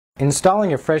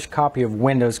Installing a fresh copy of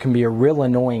Windows can be a real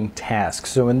annoying task.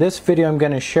 So in this video I'm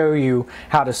going to show you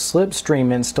how to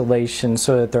slipstream installation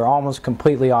so that they're almost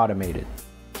completely automated.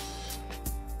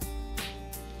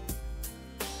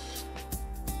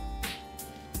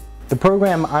 The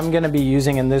program I'm going to be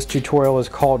using in this tutorial is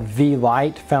called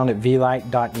vLite, found at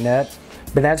vlite.net.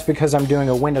 But that's because I'm doing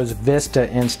a Windows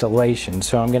Vista installation,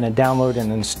 so I'm going to download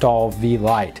and install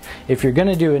vLite. If you're going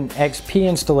to do an XP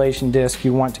installation disk,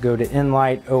 you want to go to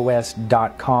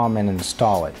enlightos.com and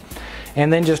install it.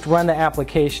 And then just run the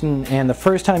application, and the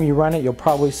first time you run it you'll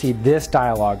probably see this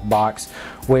dialog box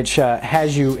which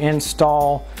has you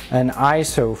install an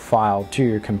ISO file to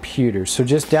your computer. So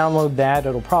just download that.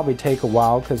 It'll probably take a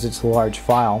while because it's a large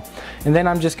file. And then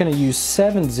I'm just going to use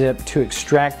 7-zip to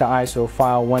extract the ISO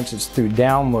file once it's through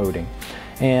downloading.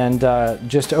 And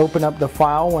just open up the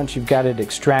file once you've got it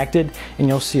extracted, and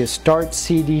you'll see a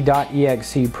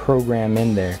startcd.exe program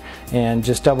in there. And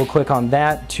just double click on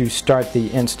that to start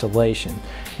the installation.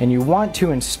 And you want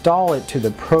to install it to the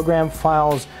Program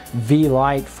Files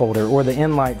vLite folder, or the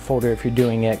Enlight folder if you're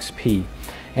doing XP.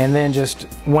 And then just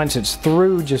once it's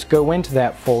through, just go into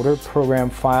that folder,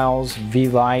 Program Files,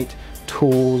 vLite,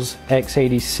 Tools,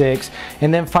 x86,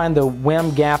 and then find the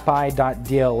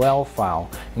wimgapi.dll file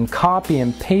and copy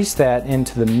and paste that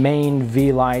into the main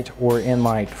vLite or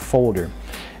Enlight folder.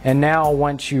 And now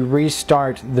once you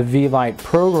restart the vLite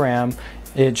program,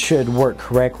 it should work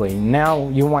correctly. Now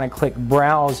you want to click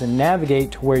Browse and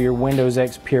navigate to where your Windows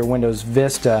XP or Windows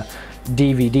Vista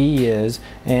DVD is,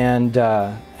 and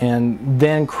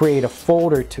then create a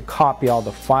folder to copy all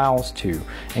the files to,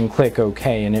 and click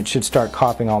OK, and it should start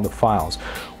copying all the files.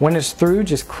 When it's through,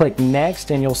 just click Next,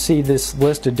 and you'll see this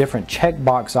list of different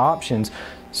checkbox options.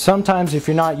 Sometimes if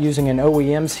you're not using an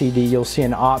OEM CD, you'll see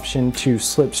an option to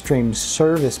Slipstream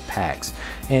service packs,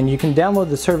 and you can download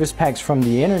the service packs from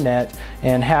the internet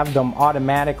and have them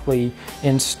automatically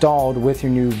installed with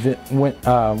your new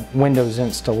Windows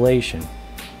installation.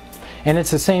 And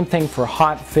it's the same thing for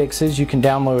Hotfixes. You can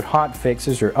download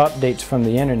Hotfixes or updates from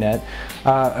the internet.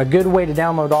 A good way to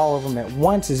download all of them at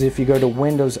once is if you go to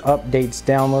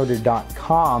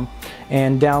windowsupdatesdownloader.com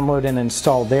and download and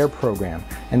install their program.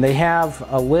 And they have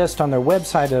a list on their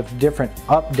website of different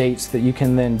updates that you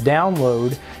can then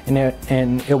download,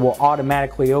 and it will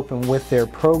automatically open with their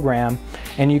program.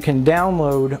 And you can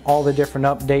download all the different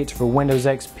updates for Windows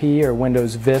XP or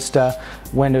Windows Vista,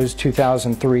 Windows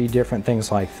 2003, different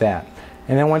things like that.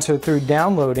 And then once they're through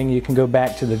downloading, you can go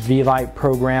back to the vLite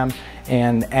program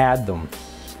and add them.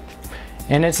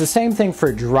 And it's the same thing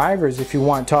for drivers. If you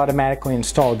want to automatically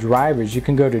install drivers, you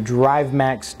can go to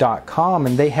drivemax.com,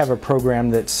 and they have a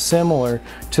program that's similar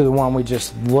to the one we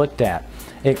just looked at.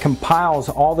 It compiles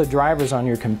all the drivers on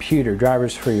your computer,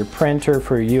 drivers for your printer,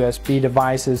 for your USB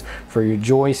devices, for your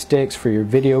joysticks, for your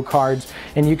video cards,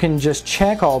 and you can just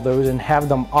check all those and have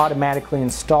them automatically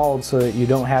installed so that you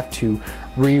don't have to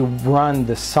rerun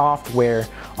the software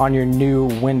on your new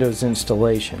Windows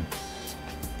installation.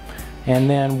 And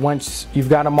then once you've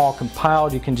got them all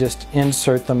compiled, you can just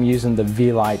insert them using the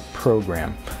vLite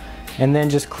program. And then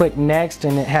just click Next,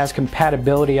 and it has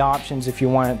compatibility options if you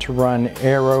want it to run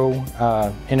Arrow,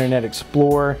 Internet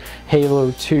Explorer,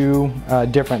 Halo 2,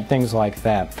 different things like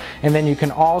that. And then you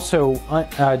can also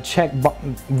check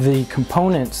the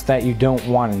components that you don't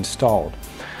want installed.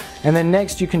 And then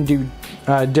next you can do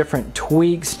different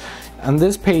tweaks. On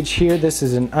this page here, this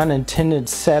is an unattended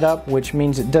setup, which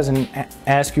means it doesn't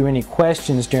ask you any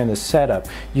questions during the setup.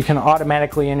 You can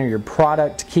automatically enter your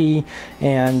product key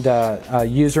and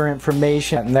user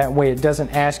information, and that way it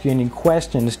doesn't ask you any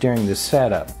questions during the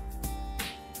setup.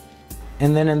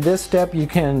 And then in this step you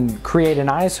can create an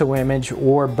ISO image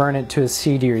or burn it to a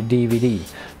CD or DVD.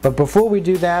 But before we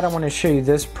do that, I want to show you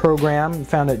this program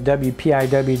found at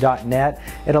WPIW.net.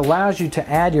 It allows you to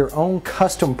add your own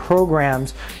custom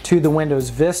programs to the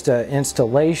Windows Vista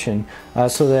installation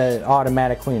so that it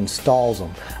automatically installs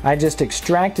them. I just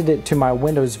extracted it to my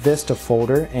Windows Vista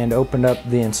folder and opened up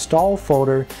the install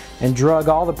folder and drug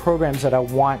all the programs that I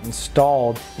want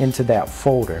installed into that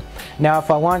folder. Now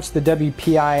if I launch the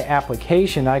WPI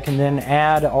application, I can then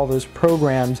add all those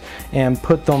programs and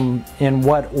put them in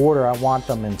what order I want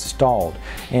them installed.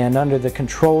 And under the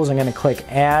controls, I'm going to click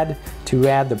Add to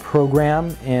add the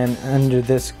program, and under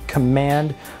this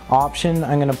command option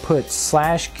I'm going to put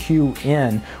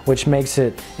 /QN, which makes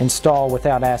it install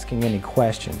without asking any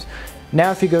questions. Now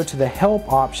if you go to the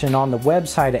help option on the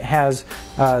website, it has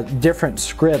different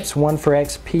scripts, one for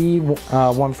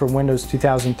XP, one for Windows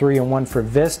 2003, and one for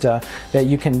Vista, that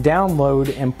you can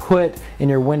download and put in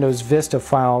your Windows Vista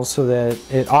files so that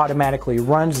it automatically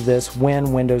runs this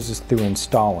when Windows is through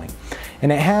installing.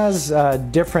 and it has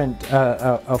different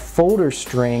a folder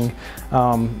string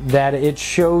that it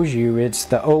shows you. It's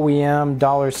the OEM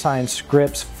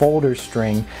 $Scripts folder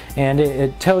string, and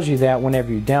it tells you that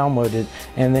whenever you download it,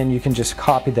 and then you can just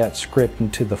copy that script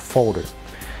into the folder.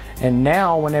 And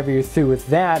now whenever you're through with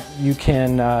that, you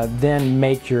can then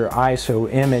make your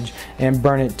ISO image and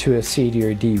burn it to a CD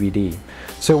or DVD.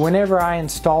 So whenever I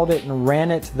installed it and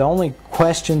ran it, the only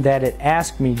question that it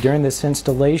asked me during this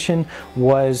installation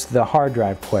was the hard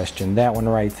drive question, that one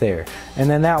right there. And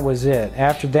then that was it.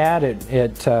 After that,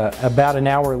 about an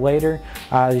hour later,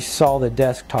 I saw the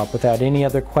desktop without any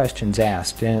other questions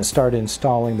asked, and it started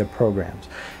installing the programs.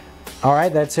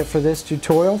 Alright, that's it for this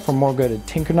tutorial. For more, go to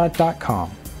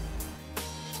tinkernut.com.